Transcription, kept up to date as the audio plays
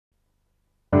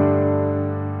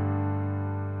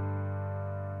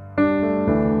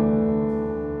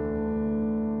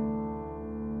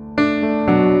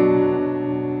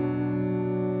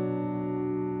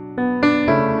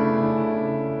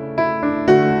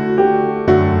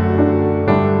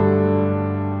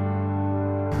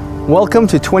Welcome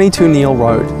to 22 Neale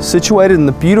Road, situated in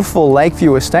the beautiful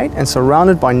Lakeview estate and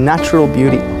surrounded by natural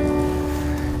beauty.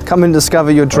 Come and discover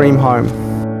your dream home.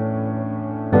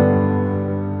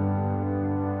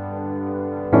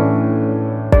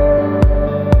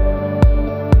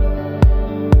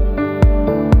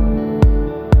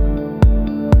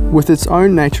 With its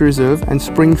own nature reserve and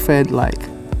spring-fed lake,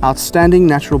 outstanding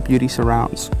natural beauty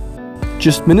surrounds.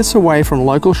 Just minutes away from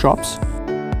local shops,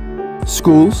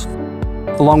 schools,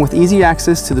 along with easy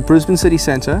access to the Brisbane city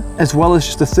centre, as well as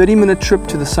just a 30-minute trip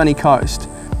to the sunny coast.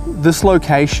 This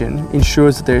location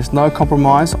ensures that there is no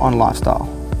compromise on lifestyle.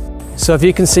 So if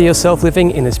you can see yourself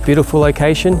living in this beautiful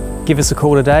location, give us a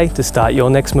call today to start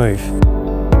your next move.